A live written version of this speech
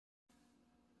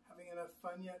enough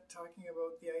fun yet talking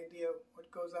about the idea of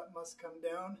what goes up must come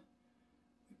down?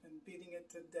 We've been beating it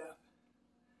to death.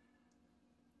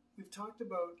 We've talked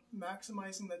about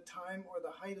maximizing the time or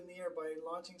the height in the air by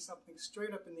launching something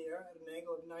straight up in the air at an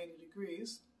angle of 90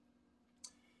 degrees.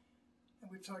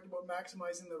 And we've talked about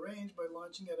maximizing the range by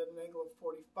launching it at an angle of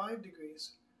 45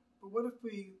 degrees. But what if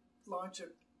we launch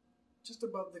it just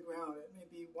above the ground at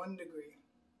maybe 1 degree?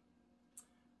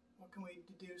 What can we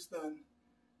deduce then?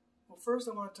 Well, first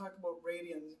I want to talk about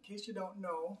radians. In case you don't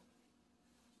know,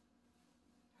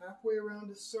 halfway around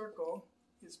a circle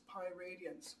is pi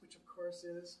radians, which of course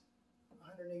is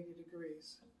 180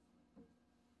 degrees.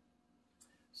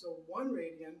 So 1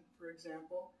 radian, for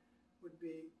example, would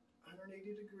be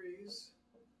 180 degrees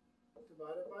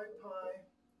divided by pi,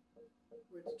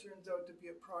 which turns out to be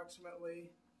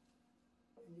approximately,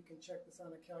 and you can check this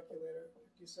on a calculator,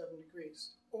 57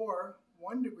 degrees. Or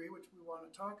 1 degree, which we want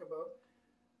to talk about,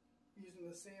 using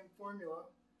the same formula,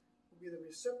 will be the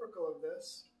reciprocal of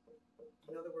this.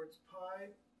 In other words, pi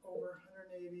over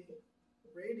 180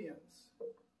 radians.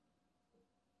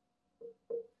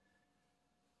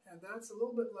 And that's a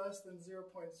little bit less than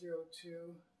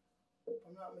 0.02. If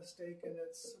I'm not mistaken,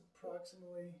 it's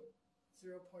approximately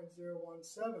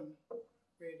 0.017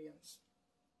 radians.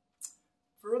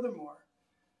 Furthermore,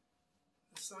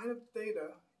 the sign of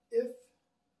theta, if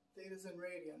theta is in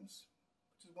radians,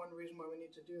 which is one reason why we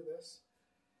need to do this,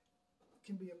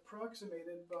 can be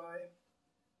approximated by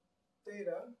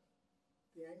theta,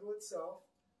 the angle itself,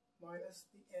 minus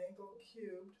the angle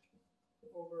cubed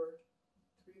over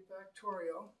 3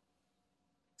 factorial,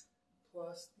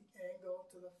 plus the angle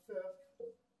to the 5th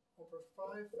over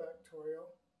 5 factorial,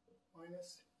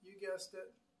 minus, you guessed it,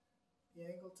 the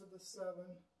angle to the 7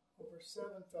 over 7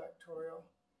 factorial,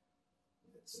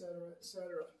 etc.,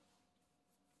 etc.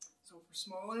 So for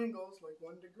small angles, like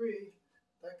 1 degree,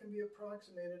 that can be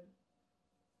approximated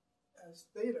as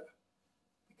theta.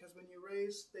 Because when you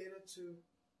raise theta to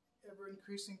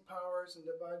ever-increasing powers and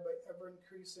divide by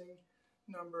ever-increasing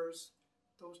numbers,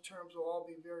 those terms will all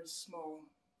be very small,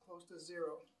 close to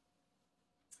 0.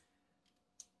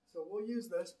 So we'll use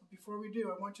this, but before we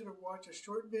do, I want you to watch a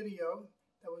short video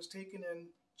that was taken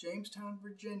in Jamestown,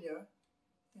 Virginia,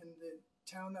 in the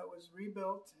town that was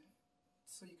rebuilt,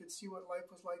 so you could see what life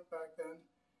was like back then,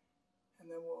 and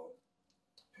then we'll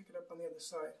pick it up on the other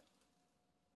side.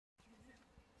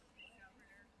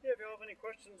 Yeah, if you all have any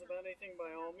questions about anything,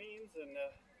 by all means, and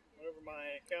whenever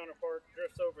my counterpart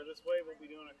drifts over this way, we'll be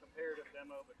doing a comparative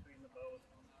demo between the both.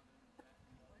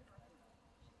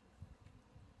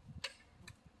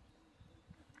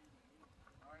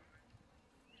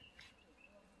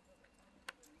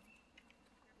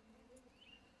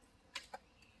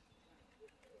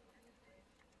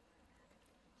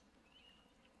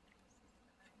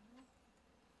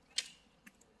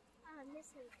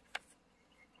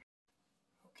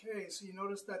 Okay, so you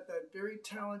notice that that very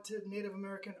talented Native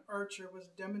American archer was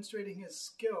demonstrating his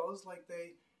skills like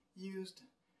they used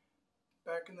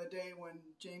back in the day when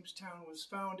Jamestown was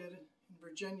founded in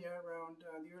Virginia around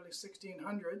the early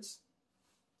 1600s,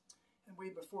 and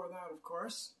way before that, of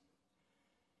course.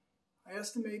 I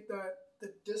estimate that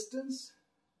the distance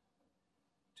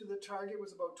to the target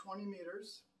was about 20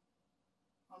 meters.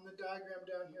 On the diagram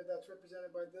down here, that's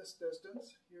represented by this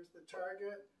distance. Here's the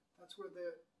target. That's where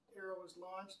the arrow was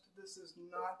launched. This is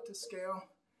not to scale.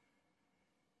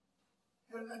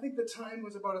 And I think the time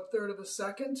was about 1/3 of a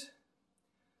second.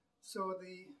 So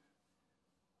the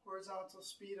horizontal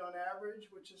speed on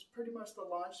average, which is pretty much the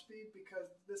launch speed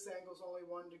because this angle is only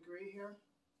 1 degree here,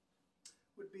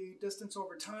 would be distance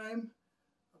over time,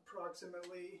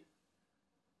 approximately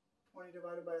 20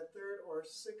 divided by 1/3, or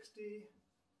 60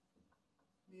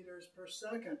 meters per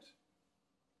second.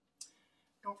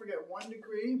 Don't forget 1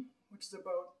 degree, which is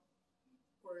about,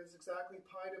 or is exactly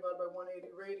pi divided by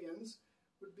 180 radians,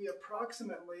 would be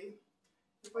approximately,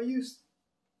 if I use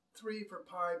 3 for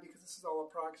pi because this is all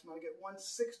approximate, I get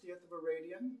 1/60th of a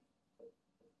radian.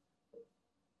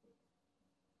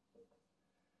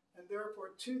 And therefore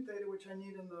 2 theta, which I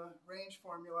need in the range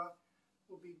formula,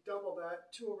 will be double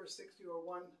that, 2 over 60, or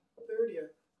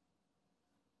 1/30th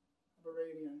of a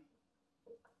radian.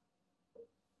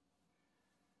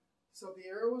 So the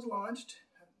arrow was launched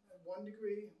at 1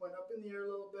 degree, went up in the air a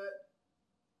little bit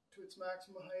to its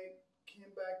maximum height,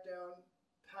 came back down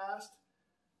past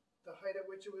the height at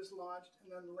which it was launched,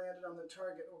 and then landed on the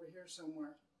target over here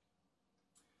somewhere.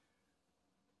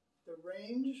 The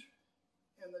range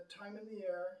and the time in the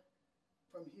air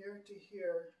from here to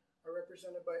here are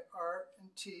represented by R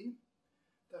and T.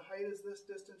 The height is this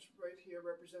distance right here,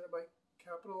 represented by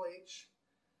capital H.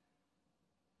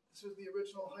 This was the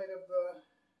original height of the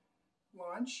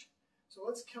launch. So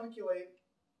let's calculate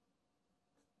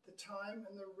the time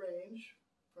and the range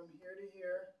from here to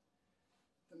here,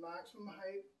 the maximum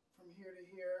height from here to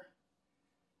here,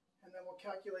 and then we'll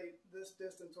calculate this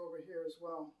distance over here as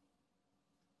well.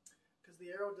 Because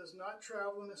the arrow does not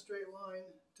travel in a straight line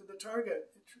to the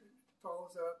target. It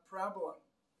follows a parabola.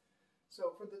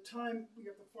 So for the time, we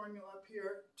have the formula up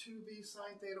here, 2b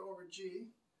sine theta over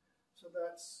g. So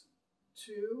that's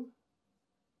 2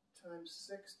 times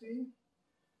 60.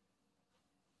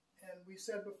 And we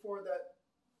said before that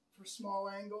for small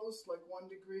angles, like 1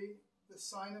 degree, the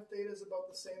sine of theta is about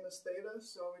the same as theta,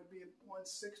 so it'd be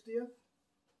 1/60th.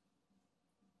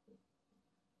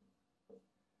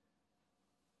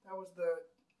 That was the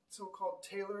so-called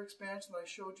Taylor expansion that I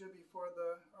showed you before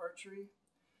the archery.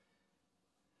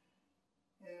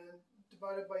 And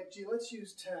divided by g, let's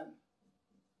use 10.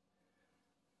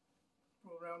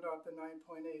 We'll round off to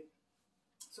 9.8.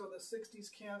 So the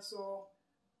 60s cancel.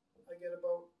 I get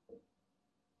about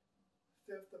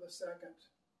 1/5 of a second.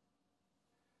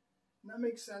 And that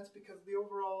makes sense because the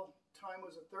overall time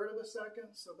was 1/3 of a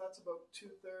second, so that's about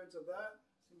 2/3 of that.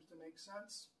 Seems to make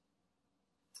sense.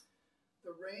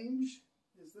 The range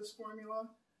is this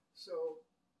formula, so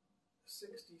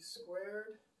 60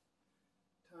 squared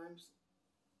times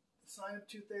the sine of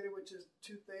 2 theta, which is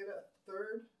 2 theta,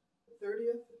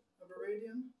 1/30th of a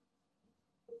radian,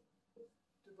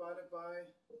 divided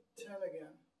by 10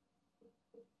 again.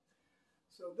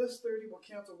 So this 30 will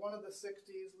cancel one of the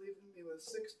 60s, leaving me with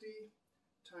 60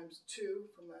 times 2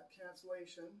 from that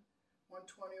cancellation.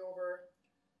 120 over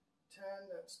 10,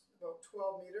 that's about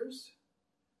 12 meters.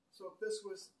 So if this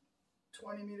was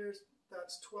 20 meters,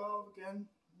 that's 12. Again,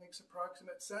 makes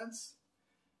approximate sense.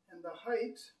 And the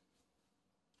height,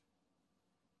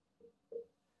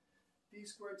 b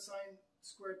squared sine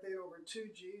squared theta over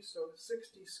 2g, so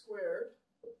 60 squared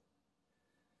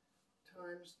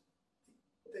times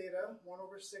theta, 1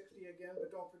 over 60 again, but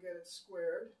don't forget it's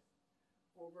squared,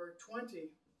 over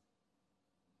 20.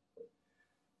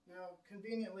 Now,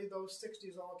 conveniently, those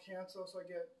 60s all cancel, so I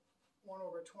get 1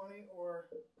 over 20, or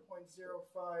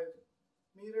 0.05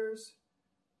 meters,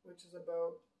 which is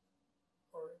about,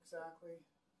 or exactly,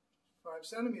 5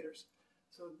 centimeters.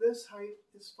 So this height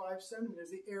is 5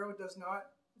 centimeters. The arrow does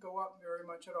not go up very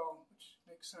much at all, which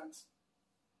makes sense.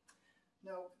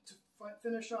 Now, to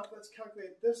finish off, let's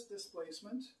calculate this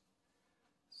displacement.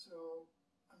 So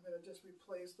I'm going to just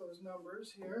replace those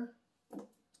numbers here.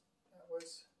 That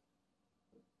was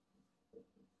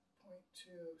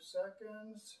 0.2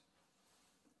 seconds.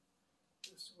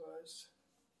 This was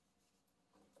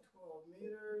 12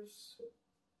 meters.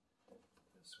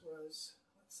 This was,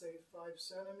 let's say, 5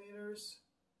 centimeters.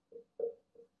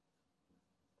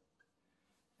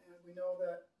 And we know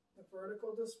that the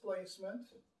vertical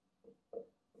displacement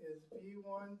is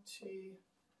v1t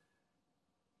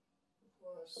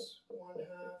plus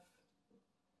 1/2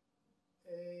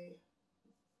 a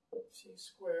t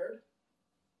squared.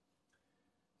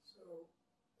 So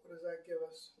what does that give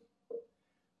us?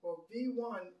 Well,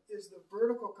 v1 is the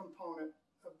vertical component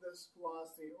of this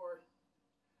velocity, or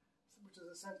which is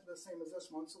essentially the same as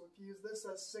this one. So if you use this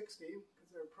as 60,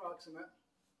 because they're approximate,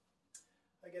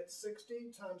 I get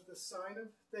 60 times the sine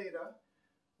of theta,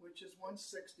 which is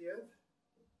 1/60th,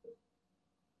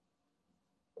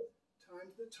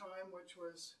 times the time, which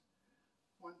was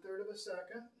 1/3 of a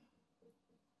second.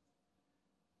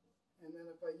 And then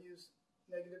if I use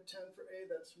 -10 for a,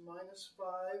 that's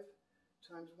 -5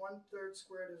 times 1/3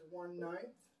 squared is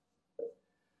 1/9.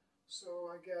 So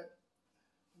I get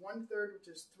 1/3, which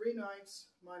is 3/9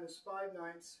 minus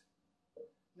 5/9,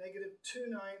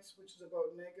 -2/9, which is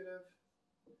about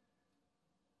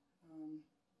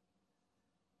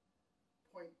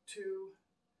 -0.2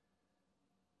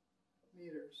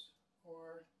 meters,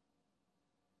 or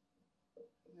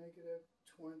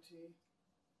 -20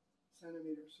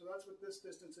 centimeters. So that's what this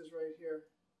distance is right here.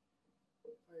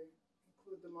 If I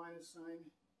include the minus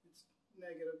sign, it's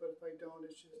negative, but if I don't,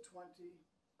 it's just 20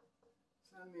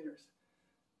 centimeters.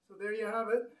 So there you have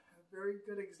it, a very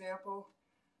good example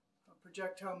of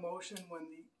projectile motion when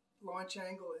the launch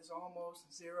angle is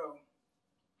almost 0.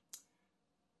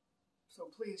 So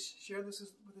please share this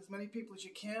with as many people as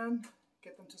you can,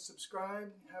 get them to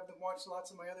subscribe, have them watch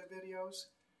lots of my other videos,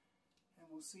 and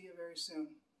we'll see you very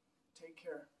soon. Take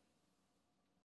care.